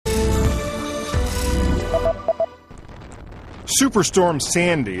Superstorm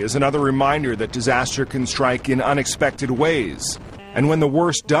Sandy is another reminder that disaster can strike in unexpected ways. And when the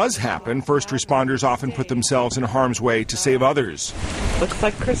worst does happen, first responders often put themselves in harm's way to save others. Looks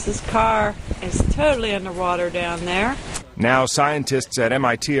like Chris's car is totally underwater down there. Now scientists at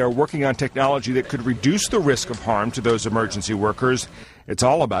MIT are working on technology that could reduce the risk of harm to those emergency workers. It's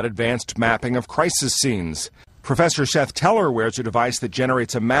all about advanced mapping of crisis scenes. Professor Seth Teller wears a device that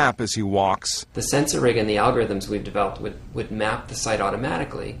generates a map as he walks. The sensor rig and the algorithms we've developed would map the site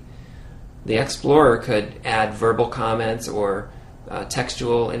automatically. The explorer could add verbal comments or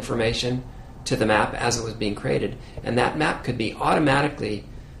textual information to the map as it was being created, and that map could be automatically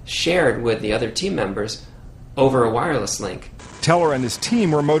shared with the other team members over a wireless link. Teller and his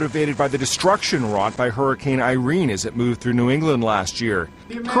team were motivated by the destruction wrought by Hurricane Irene as it moved through New England last year.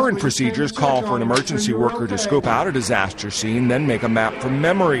 Current procedures call for an emergency worker to scope out a disaster scene, then make a map from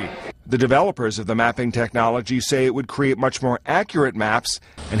memory. The developers of the mapping technology say it would create much more accurate maps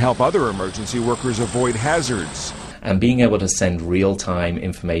and help other emergency workers avoid hazards. And being able to send real-time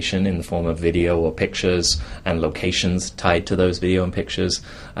information in the form of video or pictures and locations tied to those video and pictures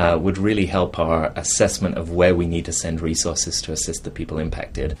would really help our assessment of where we need to send resources to assist the people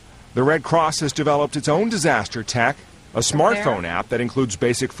impacted. The Red Cross has developed its own disaster tech, a smartphone app that includes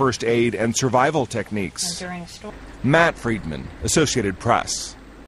basic first aid and survival techniques. Matt Friedman, Associated Press.